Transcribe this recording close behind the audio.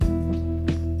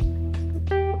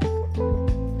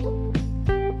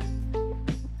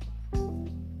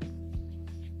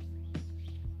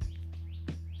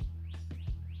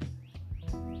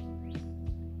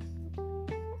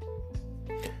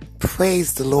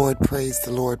Praise the Lord, praise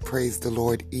the Lord, praise the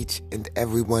Lord, each and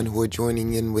everyone who are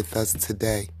joining in with us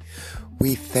today.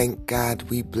 We thank God,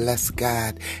 we bless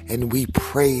God, and we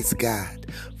praise God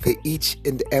for each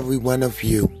and every one of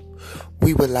you.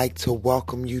 We would like to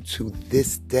welcome you to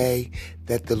this day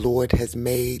that the Lord has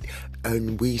made,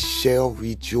 and we shall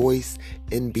rejoice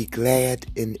and be glad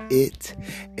in it.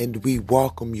 And we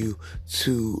welcome you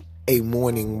to a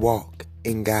morning walk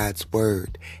in God's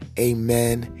Word.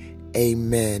 Amen,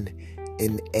 amen,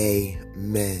 and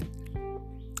amen.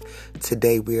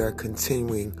 Today we are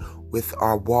continuing with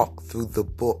our walk through the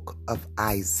book of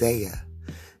Isaiah.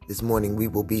 This morning we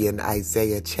will be in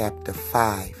Isaiah chapter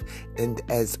 5. And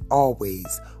as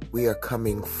always, we are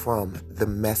coming from the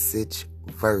Message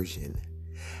version.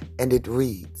 And it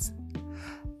reads,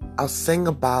 I'll sing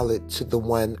a ballad to the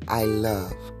one I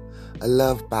love, a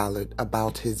love ballad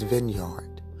about his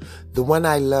vineyard. The one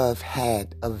I love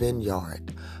had a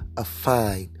vineyard, a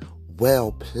fine,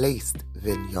 well-placed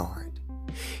vineyard.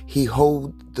 He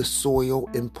hoed the soil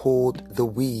and pulled the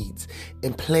weeds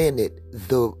and planted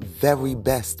the very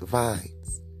best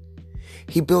vines.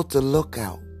 He built a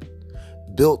lookout,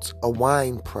 built a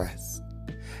wine press,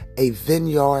 a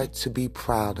vineyard to be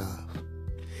proud of.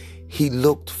 He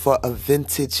looked for a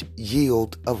vintage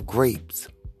yield of grapes,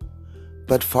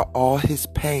 but for all his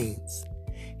pains,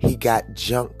 he got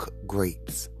junk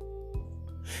grapes.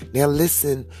 Now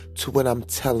listen to what I'm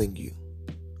telling you.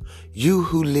 You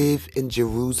who live in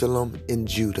Jerusalem and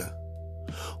Judah,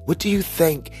 what do you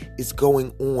think is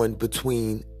going on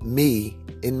between me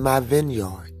and my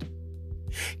vineyard?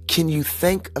 Can you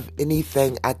think of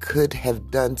anything I could have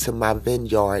done to my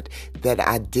vineyard that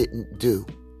I didn't do?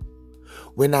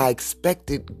 When I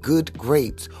expected good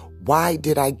grapes, why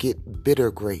did I get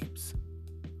bitter grapes?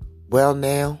 Well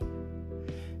now,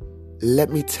 let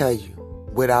me tell you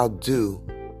what I'll do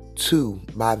to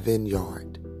my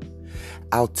vineyard.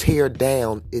 I'll tear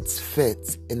down its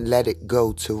fence and let it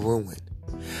go to ruin.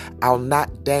 I'll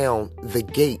knock down the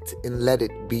gate and let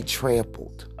it be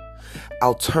trampled.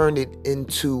 I'll turn it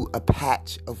into a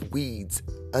patch of weeds,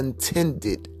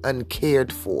 untended,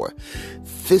 uncared for.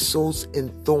 Thistles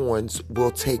and thorns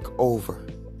will take over.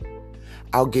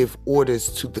 I'll give orders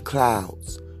to the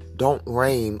clouds. Don't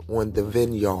rain on the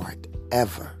vineyard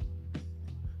ever.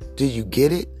 Do you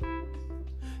get it?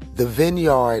 The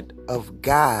vineyard of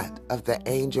God, of the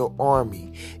angel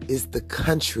army, is the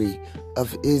country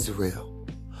of Israel.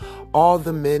 All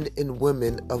the men and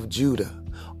women of Judah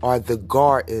are the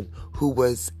garden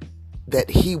that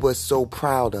he was so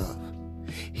proud of.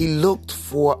 He looked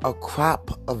for a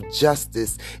crop of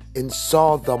justice and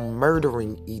saw them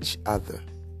murdering each other.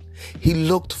 He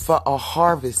looked for a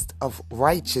harvest of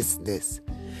righteousness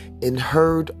and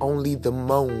heard only the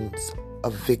moans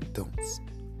of victims.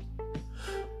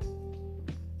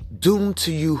 Doom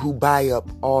to you who buy up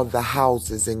all the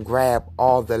houses and grab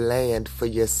all the land for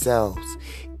yourselves,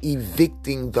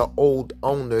 evicting the old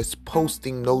owners,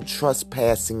 posting no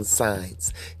trespassing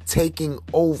signs, taking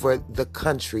over the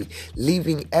country,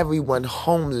 leaving everyone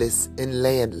homeless and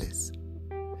landless.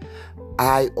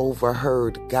 I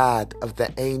overheard God of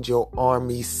the angel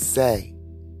army say,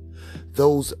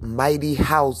 those mighty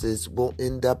houses will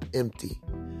end up empty.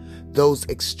 Those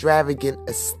extravagant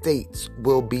estates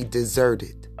will be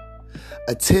deserted.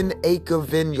 A 10-acre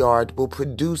vineyard will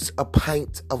produce a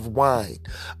pint of wine,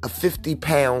 a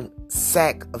 50-pound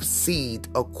sack of seed,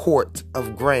 a quart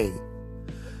of grain.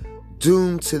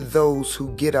 Doom to those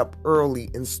who get up early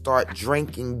and start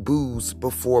drinking booze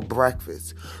before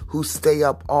breakfast, who stay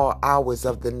up all hours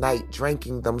of the night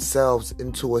drinking themselves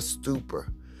into a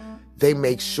stupor. They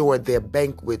make sure their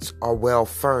banquets are well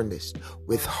furnished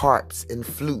with harps and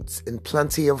flutes and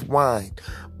plenty of wine,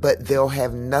 but they'll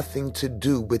have nothing to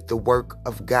do with the work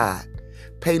of God.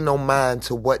 Pay no mind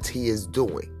to what he is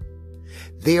doing.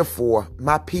 Therefore,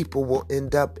 my people will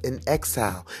end up in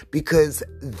exile because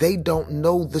they don't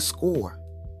know the score.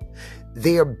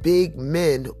 Their big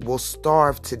men will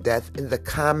starve to death and the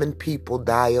common people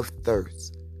die of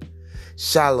thirst.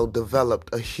 Shiloh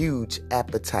developed a huge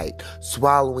appetite,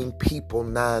 swallowing people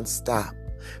nonstop.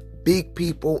 Big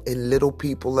people and little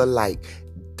people alike,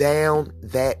 down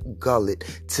that gullet,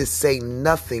 to say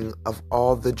nothing of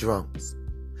all the drunks.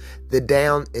 The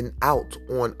down and out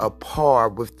on a par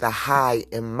with the high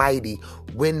and mighty,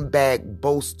 windbag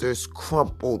boasters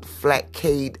crumpled,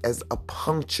 flat-cade as a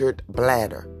punctured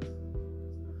bladder.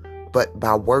 But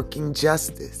by working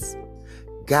justice,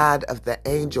 God of the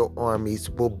angel armies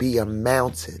will be a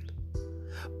mountain.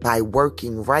 By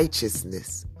working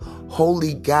righteousness,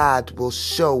 holy God will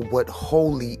show what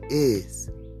holy is.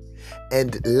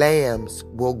 and lambs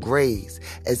will graze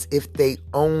as if they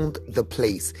owned the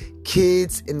place,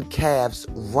 kids and calves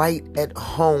right at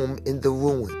home in the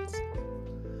ruins.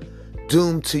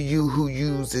 Doom to you who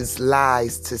uses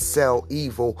lies to sell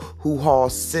evil, who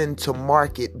hauls sin to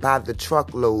market by the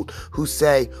truckload, who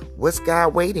say, what's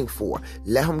God waiting for?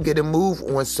 Let him get a move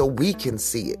on so we can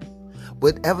see it.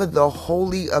 Whatever the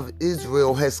Holy of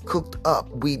Israel has cooked up,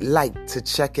 we'd like to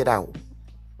check it out.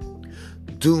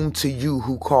 Doom to you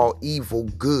who call evil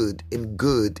good and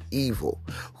good evil,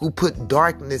 who put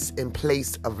darkness in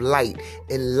place of light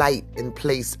and light in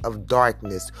place of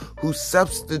darkness, who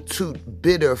substitute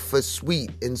bitter for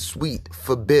sweet and sweet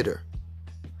for bitter.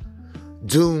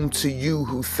 Doom to you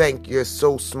who think you're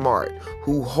so smart,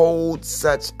 who hold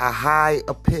such a high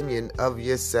opinion of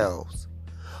yourselves.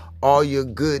 All you're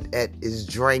good at is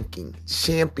drinking,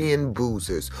 champion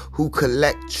boozers who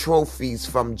collect trophies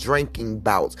from drinking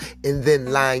bouts and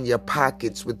then line your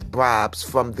pockets with bribes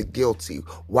from the guilty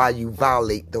while you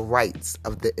violate the rights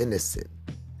of the innocent.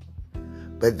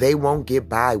 But they won't get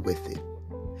by with it.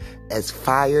 As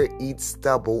fire eats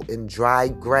stubble and dry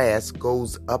grass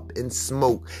goes up in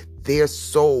smoke, their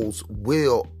souls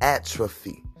will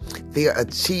atrophy. Their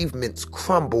achievements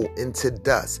crumble into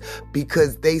dust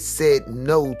because they said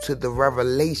no to the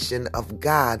revelation of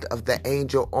God of the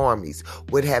angel armies,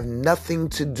 would have nothing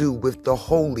to do with the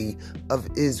Holy of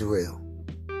Israel.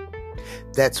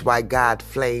 That's why God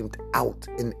flamed out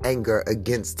in anger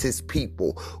against his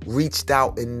people, reached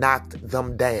out and knocked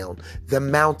them down. The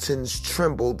mountains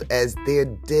trembled as their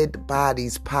dead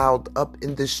bodies piled up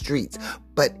in the streets.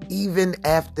 But even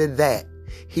after that,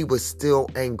 he was still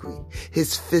angry,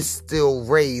 his fist still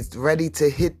raised, ready to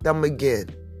hit them again.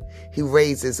 He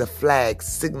raises a flag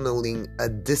signaling a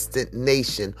distant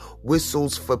nation,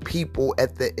 whistles for people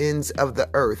at the ends of the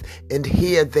earth, and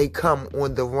here they come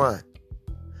on the run.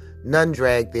 None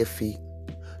drag their feet,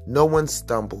 no one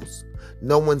stumbles,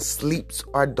 no one sleeps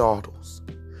or dawdles.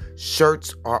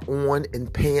 Shirts are on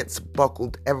and pants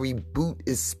buckled, every boot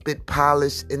is spit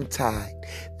polished and tied.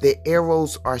 Their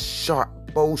arrows are sharp,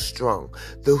 bowstrung,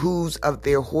 the hooves of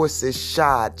their horses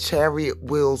shod, chariot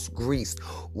wheels greased,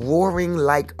 roaring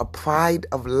like a pride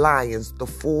of lions, the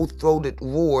full-throated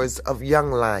roars of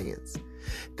young lions.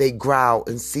 They growl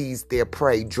and seize their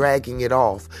prey, dragging it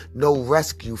off, no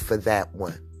rescue for that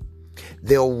one.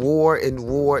 They'll roar and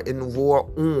roar and roar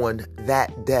on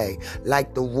that day,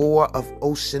 like the roar of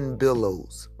ocean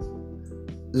billows.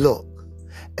 Look,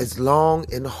 as long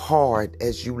and hard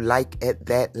as you like at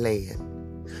that land,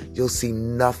 you'll see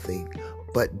nothing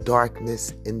but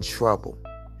darkness and trouble.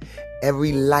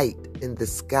 Every light in the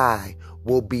sky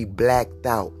will be blacked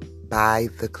out by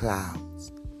the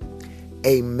clouds.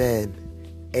 Amen,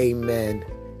 amen,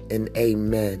 and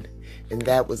amen. And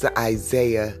that was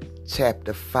Isaiah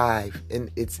chapter 5 in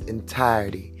its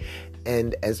entirety.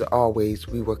 And as always,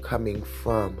 we were coming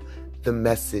from the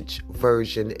Message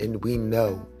version, and we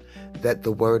know that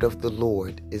the word of the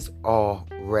Lord is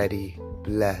already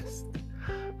blessed.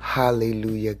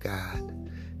 Hallelujah, God.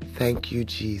 Thank you,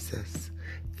 Jesus.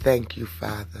 Thank you,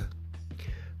 Father.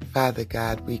 Father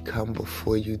God, we come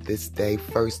before you this day,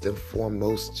 first and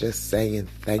foremost, just saying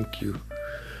thank you.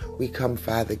 We come,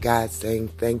 Father God, saying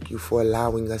thank you for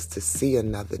allowing us to see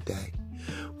another day.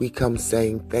 We come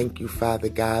saying thank you, Father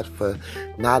God, for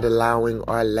not allowing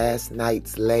our last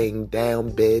night's laying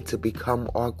down bed to become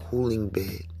our cooling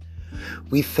bed.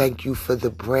 We thank you for the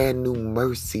brand new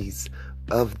mercies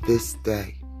of this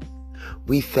day.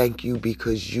 We thank you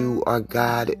because you are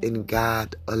God and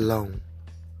God alone.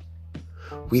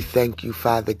 We thank you,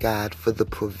 Father God, for the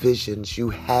provisions you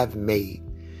have made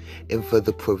and for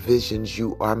the provisions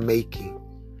you are making,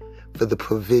 for the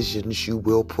provisions you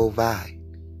will provide.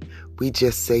 We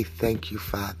just say thank you,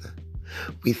 Father.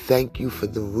 We thank you for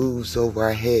the roofs over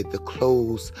our head, the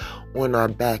clothes on our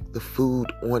back, the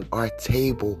food on our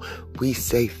table. We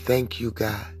say thank you,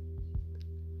 God.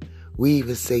 We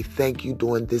even say thank you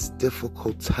during this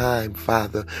difficult time,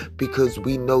 Father, because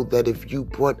we know that if you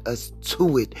brought us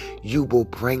to it, you will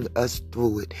bring us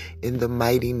through it in the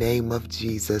mighty name of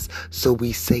Jesus. So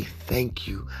we say thank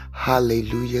you.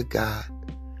 Hallelujah, God.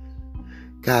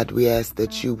 God, we ask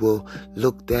that you will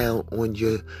look down on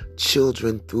your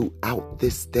children throughout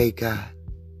this day, God.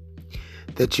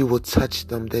 That you will touch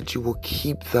them, that you will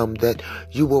keep them, that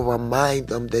you will remind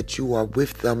them that you are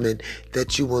with them and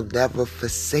that you will never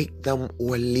forsake them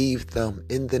or leave them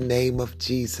in the name of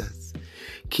Jesus.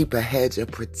 Keep a hedge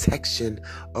of protection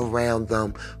around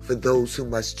them. For those who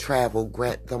must travel,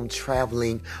 grant them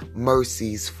traveling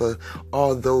mercies. For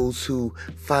all those who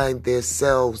find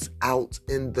themselves out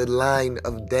in the line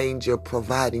of danger,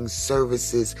 providing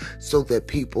services so that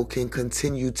people can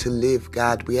continue to live,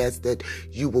 God, we ask that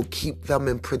you will keep them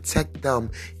and protect them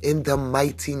in the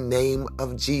mighty name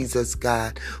of Jesus,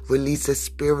 God. Release a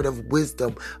spirit of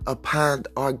wisdom upon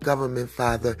our government,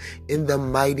 Father, in the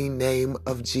mighty name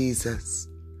of Jesus.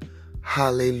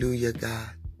 Hallelujah, God.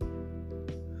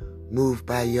 Move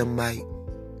by your might.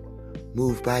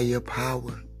 Move by your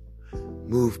power.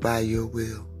 Move by your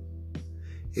will.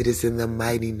 It is in the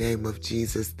mighty name of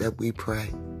Jesus that we pray.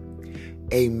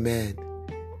 Amen,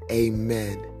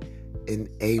 amen, and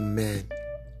amen.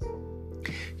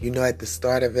 You know, at the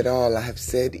start of it all, I have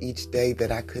said each day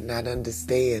that I could not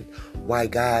understand why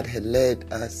God had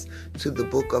led us to the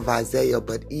book of Isaiah.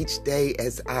 But each day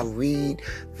as I read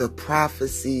the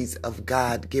prophecies of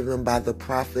God given by the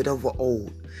prophet of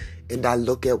old, and I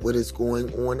look at what is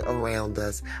going on around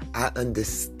us, I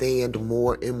understand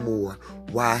more and more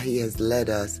why he has led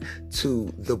us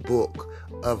to the book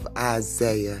of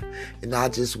Isaiah. And I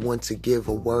just want to give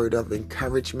a word of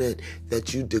encouragement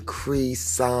that you decree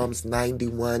Psalms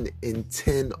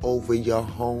 91:10 over your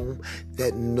home,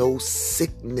 that no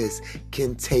sickness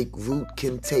can take root,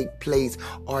 can take place,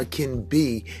 or can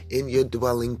be in your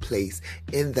dwelling place.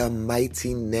 In the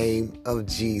mighty name of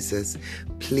Jesus,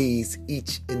 please,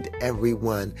 each and every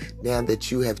one, now that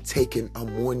you have taken a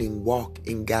morning walk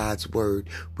in God's word,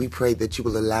 we pray that you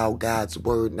will allow God's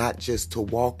word not just to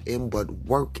walk in, but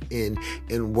work in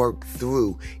and work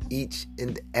through each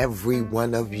and every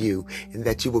one of you, and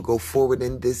that you will go forward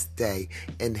in this day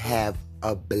and have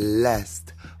a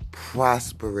blessed,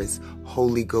 prosperous,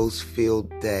 Holy Ghost filled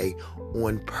day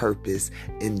on purpose,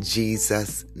 in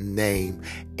Jesus' name.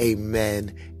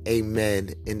 Amen,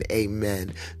 amen, and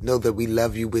amen. Know that we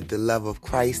love you with the love of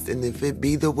Christ, and if it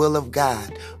be the will of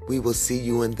God, we will see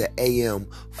you in the AM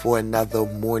for another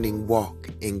morning walk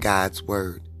in God's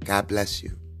word. God bless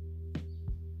you.